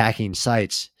attacking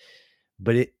sites.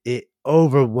 But it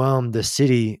overwhelmed the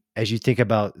city as you think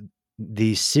about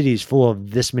these cities full of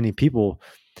this many people,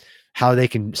 how they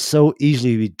can so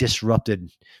easily be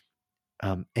disrupted,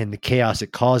 and the chaos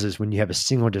it causes when you have a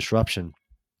single disruption.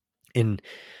 And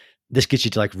this gets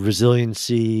you to like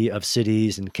resiliency of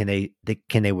cities and can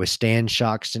they withstand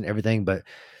shocks and everything. But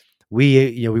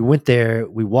we went there,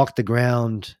 we walked the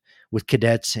ground with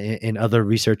cadets and other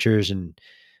researchers and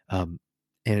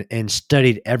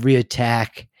studied every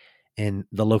attack and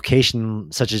the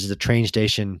location, such as the train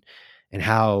station, and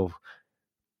how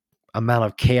amount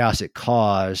of chaos it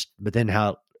caused, but then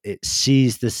how it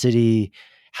seized the city,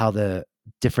 how the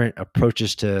different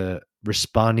approaches to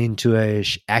responding to a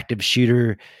active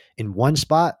shooter in one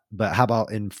spot, but how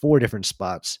about in 4 different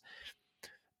spots?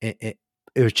 It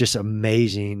was just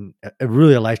amazing,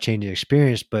 really a life-changing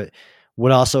experience. But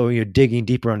what also, digging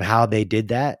deeper on how they did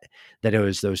that it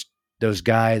was those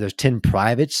guys, those 10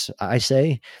 privates, I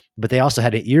say, but they also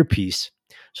had an earpiece.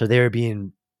 So they were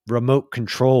being remote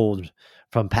controlled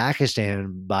from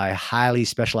Pakistan by highly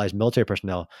specialized military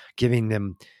personnel, giving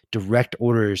them direct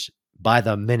orders by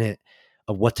the minute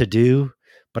of what to do,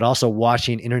 but also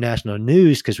watching international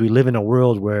news because we live in a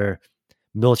world where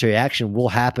military action will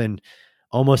happen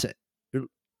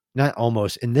not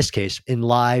almost, in this case, in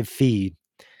live feed,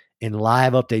 in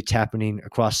live updates happening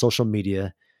across social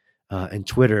media and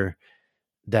Twitter,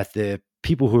 that the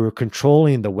people who are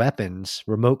controlling the weapons,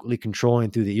 remotely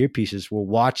controlling through the earpieces, were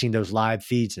watching those live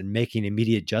feeds and making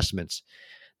immediate adjustments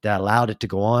that allowed it to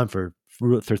go on for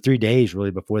 3 days, really,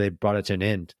 before they brought it to an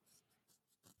end.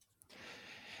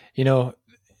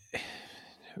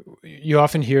 you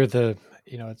often hear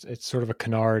it's sort of a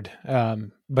canard,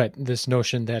 but this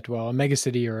notion that, well, a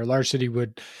megacity or a large city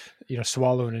would,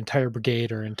 swallow an entire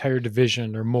brigade or entire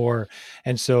division or more.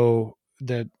 And so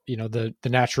the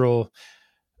natural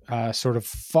sort of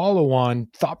follow on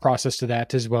thought process to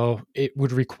that as well, it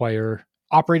would require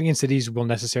operating in cities will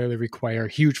necessarily require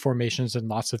huge formations and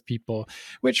lots of people,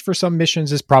 which for some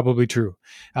missions is probably true.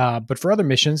 But for other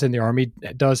missions, and the Army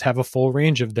does have a full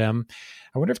range of them,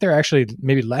 I wonder if there are actually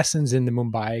maybe lessons in the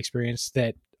Mumbai experience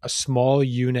that a small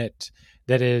unit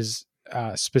that is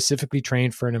specifically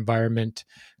trained for an environment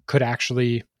could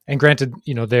actually, and granted,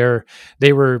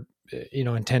 they were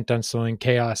intent on sowing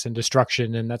chaos and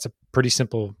destruction, and that's a pretty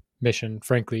simple mission,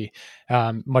 frankly,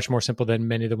 much more simple than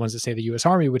many of the ones that say the U.S.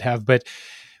 Army would have. But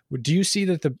do you see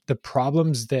that the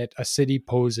problems that a city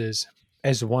poses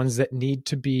as ones that need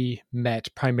to be met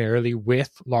primarily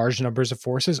with large numbers of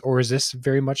forces, or is this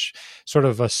very much sort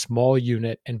of a small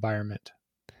unit environment?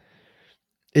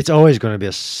 It's always going to be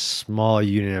a small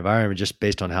unit environment just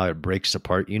based on how it breaks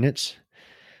apart units.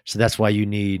 So that's why you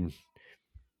need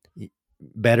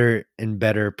better and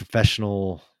better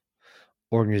professional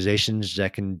organizations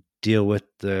that can deal with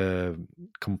the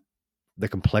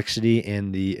complexity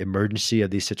and the emergency of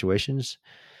these situations.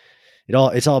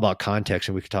 It's all about context,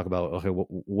 and we could talk about, okay,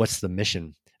 what's the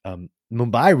mission?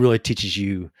 Mumbai really teaches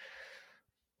you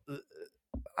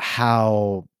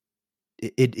how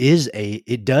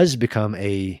it does become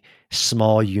a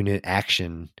small unit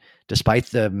action despite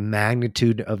the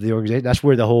magnitude of the organization. That's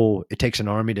where it takes an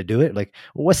army to do it. Like,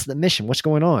 well, what's the mission? What's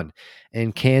going on?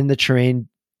 And can the terrain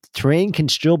can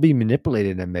still be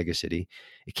manipulated in a megacity?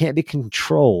 It can't be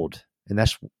controlled. And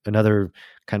that's another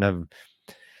kind of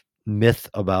myth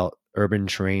about urban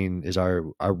terrain, is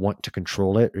our want to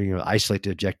control it, or, isolate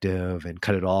the objective and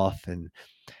cut it off. And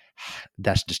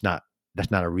that's not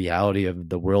a reality of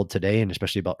the world today, and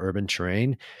especially about urban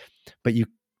terrain.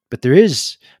 But there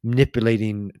is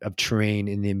manipulating of terrain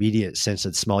in the immediate sense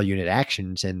of small unit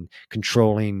actions and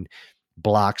controlling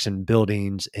blocks and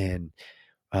buildings, and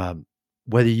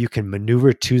whether you can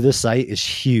maneuver to the site is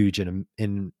huge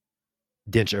in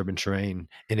dense urban terrain,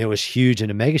 and it was huge in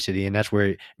a megacity. And that's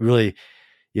where really,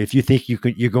 if you think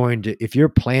if your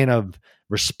plan of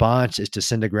response is to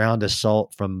send a ground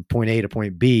assault from point A to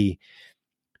point B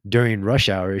during rush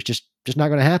hour, it's just not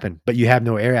going to happen. But you have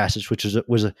no air assets, which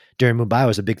was during Mumbai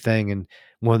was a big thing, and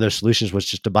one of their solutions was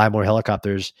just to buy more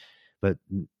helicopters. But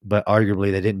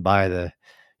arguably they didn't buy the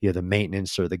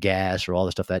maintenance or the gas or all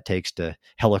the stuff that takes to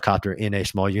helicopter in a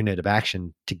small unit of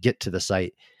action to get to the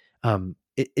site.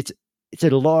 It's a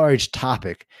large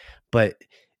topic, but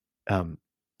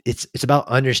it's about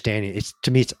understanding.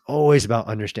 To me, it's always about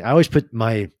understanding. I always put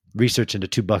my research into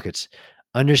two buckets: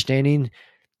 understanding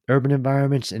urban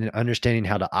environments and understanding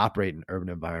how to operate in urban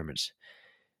environments.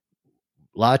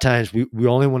 A lot of times we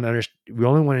only want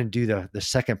to do the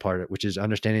second part, which is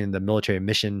understanding the military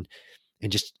mission,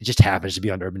 and it just happens to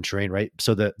be on urban terrain, right?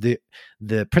 So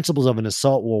the principles of an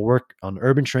assault will work on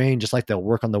urban terrain just like they'll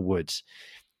work on the woods.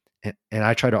 And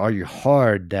I try to argue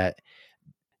hard that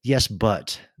yes,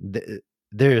 but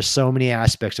there are so many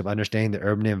aspects of understanding the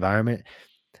urban environment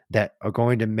that are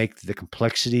going to make the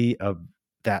complexity of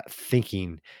that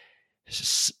thinking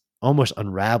almost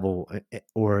unravel,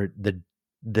 or the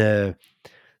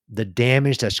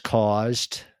damage that's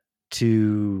caused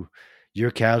to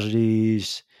your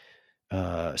casualties,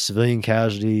 civilian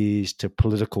casualties, to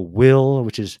political will,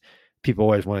 which is people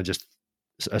always want to just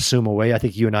assume away. I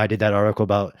think you and I did that article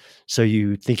about, so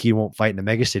you think you won't fight in a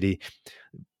megacity.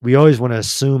 We always want to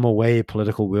assume away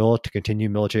political will to continue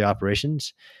military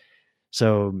operations.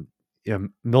 So,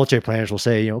 military planners will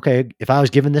say, okay, if I was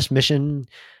given this mission,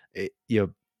 the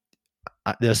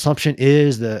assumption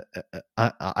is that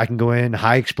I can go in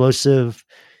high explosive.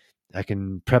 I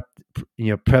can prep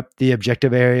the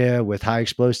objective area with high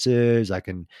explosives. I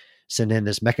can send in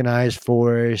this mechanized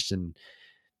force,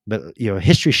 but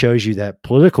history shows you that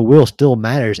political will still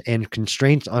matters, and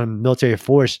constraints on military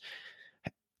force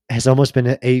has almost been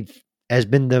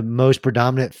the most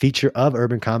predominant feature of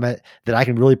urban combat that I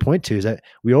can really point to, is that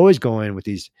we always go in with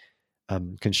these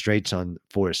constraints on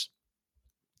force.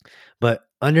 But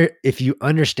if you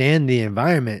understand the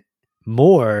environment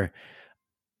more,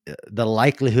 the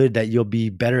likelihood that you'll be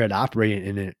better at operating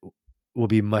in it will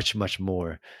be much, much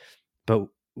more. But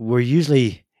we're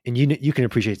usually, and you can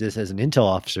appreciate this as an intel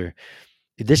officer,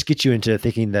 this gets you into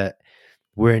thinking that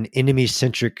we're an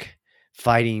enemy-centric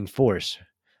fighting force.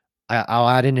 I'll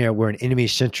add in there, we're an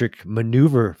enemy-centric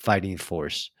maneuver fighting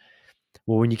force.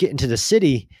 Well, when you get into the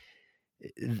city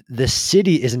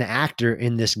is an actor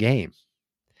in this game.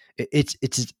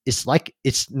 It's like,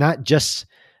 it's not just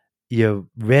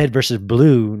red versus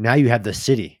blue. Now you have the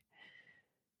city.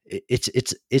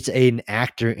 It's an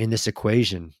actor in this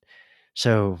equation.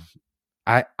 So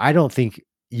I don't think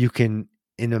you can,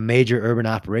 in a major urban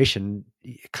operation,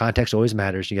 context always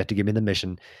matters. You have to give me the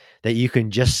mission, that you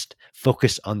can just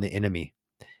focus on the enemy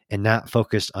and not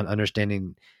focus on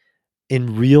understanding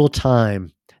in real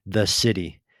time the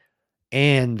city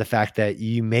and the fact that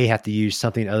you may have to use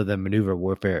something other than maneuver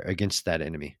warfare against that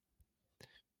enemy.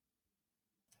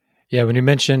 Yeah, when you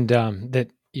mentioned that,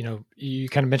 you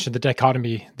kind of mentioned the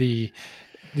dichotomy,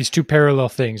 these two parallel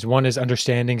things. One is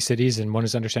understanding cities and one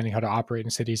is understanding how to operate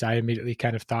in cities. I immediately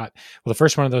kind of thought, well, the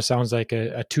first one of those sounds like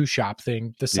a two shop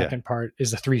thing. The second part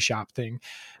is a three shop thing.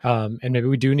 And maybe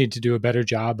we do need to do a better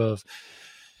job of,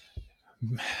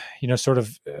 sort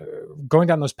of going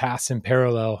down those paths in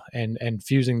parallel and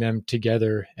fusing them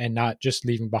together and not just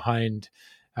leaving behind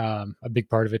a big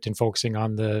part of it and focusing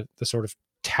on the sort of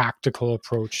tactical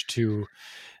approach to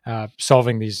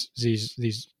solving these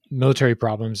military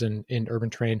problems in urban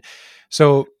terrain.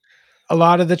 So a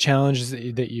lot of the challenges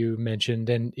that you mentioned,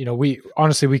 and we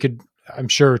could, I'm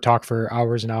sure, talk for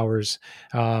hours and hours.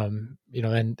 And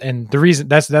the reason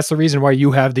that's the reason why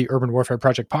you have the Urban Warfare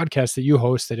Project podcast that you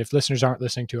host, that if listeners aren't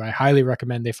listening to, I highly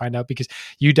recommend they find out, because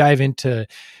you dive into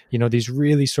these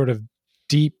really sort of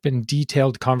deep and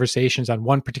detailed conversations on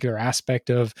one particular aspect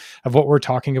of what we're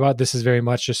talking about. This is very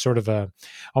much just sort of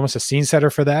almost a scene setter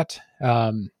for that.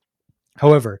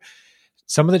 However,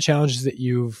 some of the challenges that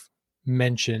you've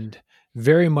mentioned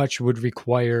very much would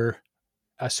require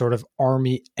a sort of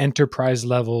Army enterprise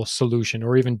level solution,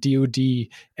 or even DoD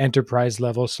enterprise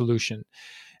level solution.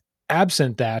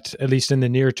 Absent that, at least in the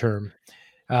near term,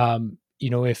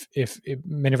 if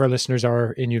many of our listeners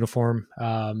are in uniform,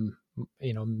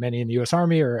 many in the U.S.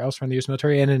 Army or elsewhere in the U.S.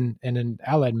 military and in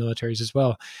allied militaries as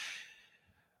well.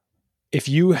 If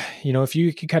you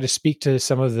could kind of speak to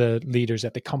some of the leaders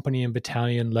at the company and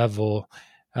battalion level,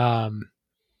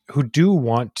 who do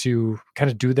want to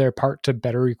kind of do their part to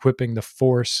better equipping the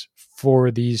force for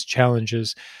these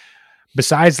challenges,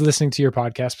 besides listening to your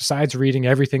podcast, besides reading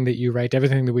everything that you write,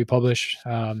 everything that we publish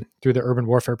through the Urban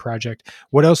Warfare Project,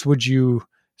 what else would you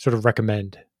sort of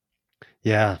recommend?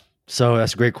 Yeah. So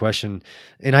that's a great question.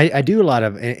 And I do a lot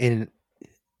of, and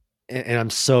I'm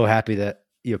so happy that,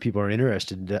 people are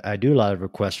interested. I do a lot of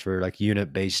requests for like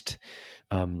unit based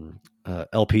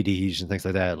LPDs and things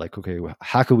like that. Like, okay,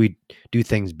 how could we do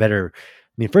things better? I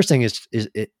mean, first thing is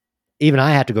even I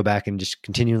have to go back and just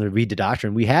continually read the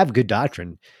doctrine. We have good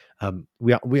doctrine.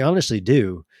 We honestly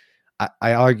do.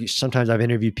 I argue, sometimes I've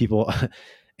interviewed people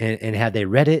and had they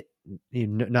read it,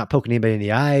 not poking anybody in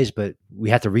the eyes, but we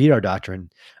have to read our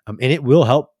doctrine, and it will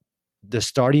help the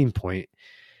starting point.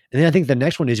 And then I think the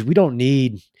next one is we don't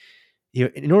need,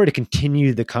 in order to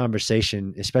continue the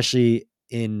conversation, especially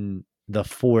in the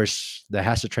force that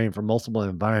has to train for multiple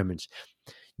environments,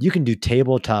 you can do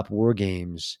tabletop war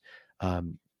games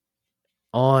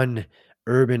on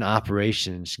urban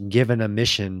operations, given a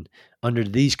mission under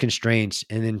these constraints,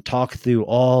 and then talk through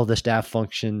all the staff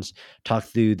functions, talk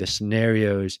through the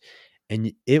scenarios,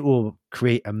 and it will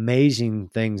create amazing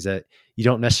things that you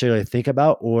don't necessarily think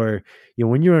about. Or,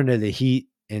 when you're under the heat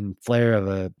and flare of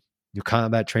a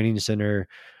combat training center,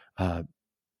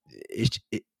 you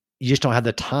just don't have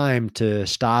the time to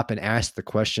stop and ask the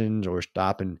questions, or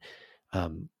stop and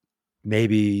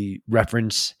maybe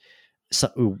reference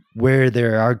where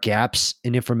there are gaps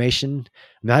in information.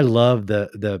 I mean, I love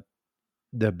the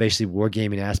basically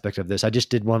wargaming aspect of this. I just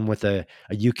did one with a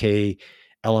UK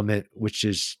element, which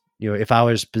is, if I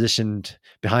was positioned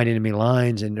behind enemy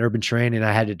lines in urban terrain and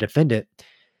I had to defend it,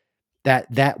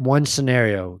 that one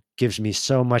scenario gives me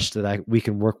so much that we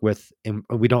can work with, and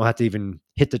we don't have to even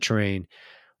hit the terrain.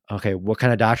 Okay, what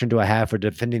kind of doctrine do I have for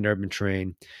defending urban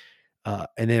terrain?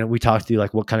 And then we talk through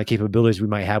like what kind of capabilities we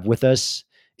might have with us,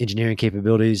 engineering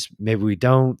capabilities. Maybe we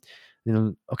don't.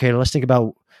 Okay, let's think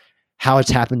about how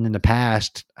it's happened in the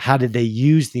past. How did they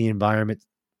use the environment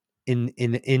in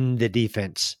the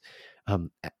defense?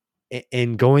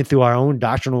 And going through our own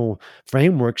doctrinal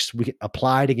frameworks, we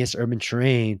applied against urban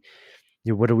terrain.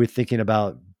 What are we thinking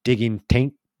about digging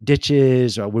tank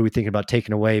ditches, or what are we thinking about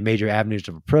taking away major avenues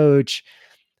of approach?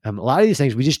 A lot of these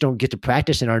things we just don't get to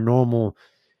practice in our normal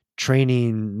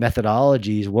training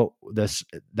methodologies,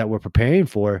 that we're preparing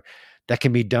for, that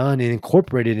can be done and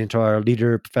incorporated into our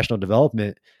leader professional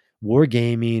development,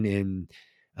 wargaming,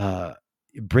 and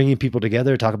bringing people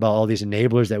together, talk about all these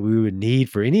enablers that we would need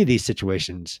for any of these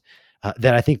situations,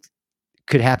 that I think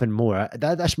could happen more.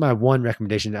 That's my one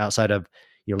recommendation outside of,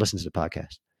 listen to the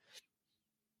podcast.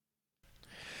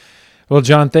 Well,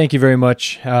 John, thank you very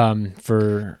much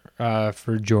for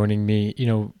joining me.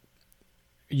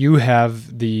 you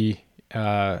have the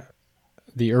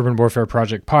Urban Warfare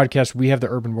Project podcast. We have the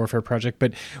Urban Warfare Project,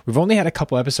 but we've only had a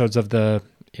couple episodes of the,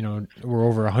 we're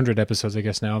over 100 episodes, I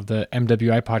guess now, of the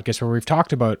MWI podcast where we've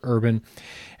talked about urban.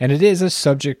 And it is a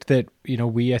subject that,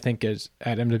 we, I think, as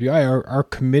at MWI are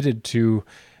committed to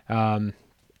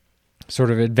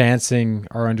sort of advancing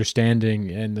our understanding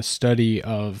and the study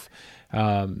of,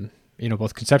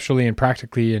 both conceptually and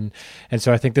practically. And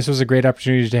so I think this was a great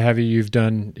opportunity to have you. You've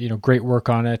done, great work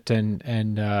on it, and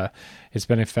it's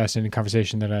been a fascinating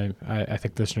conversation that I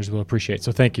think listeners will appreciate.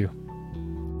 So thank you.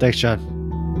 Thanks, John.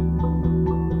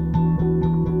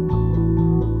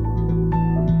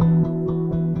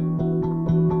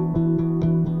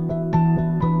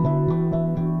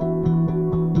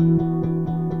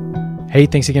 Hey,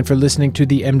 thanks again for listening to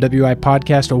the MWI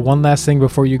podcast. One last thing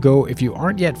before you go. If you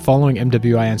aren't yet following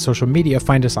MWI on social media,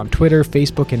 find us on Twitter,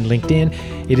 Facebook, and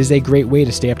LinkedIn. It is a great way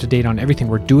to stay up to date on everything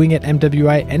we're doing at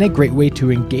MWI and a great way to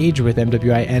engage with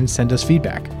MWI and send us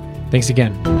feedback. Thanks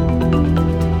again.